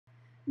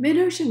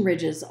Mid-ocean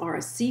ridges are a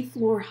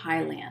seafloor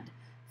highland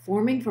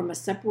forming from a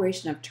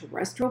separation of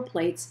terrestrial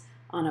plates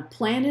on a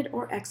planet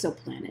or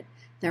exoplanet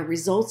that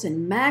results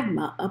in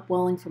magma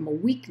upwelling from a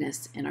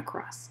weakness in a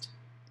crust.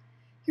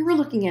 Here we're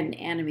looking at an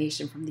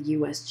animation from the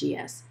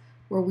USGS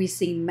where we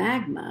see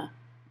magma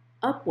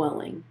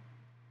upwelling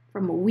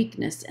from a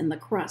weakness in the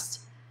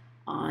crust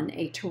on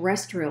a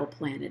terrestrial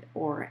planet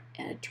or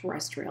a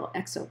terrestrial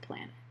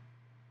exoplanet.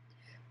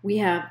 We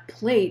have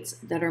plates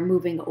that are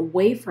moving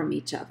away from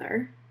each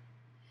other,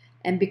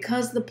 and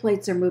because the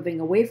plates are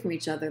moving away from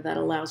each other, that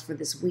allows for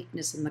this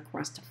weakness in the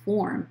crust to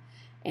form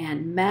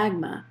and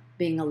magma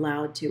being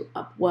allowed to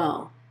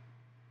upwell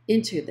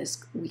into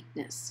this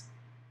weakness,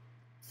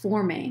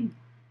 forming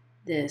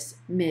this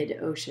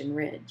mid-ocean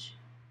ridge.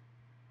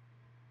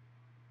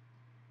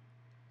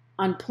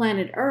 On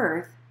planet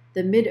Earth,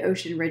 the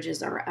mid-ocean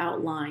ridges are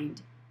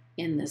outlined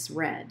in this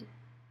red.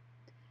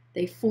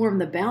 They form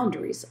the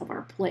boundaries of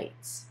our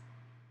plates.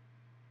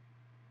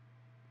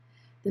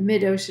 The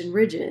mid-ocean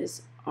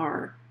ridges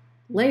are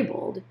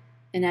labeled,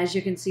 and as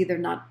you can see, they're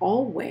not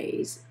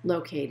always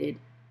located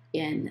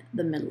in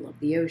the middle of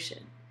the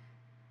ocean.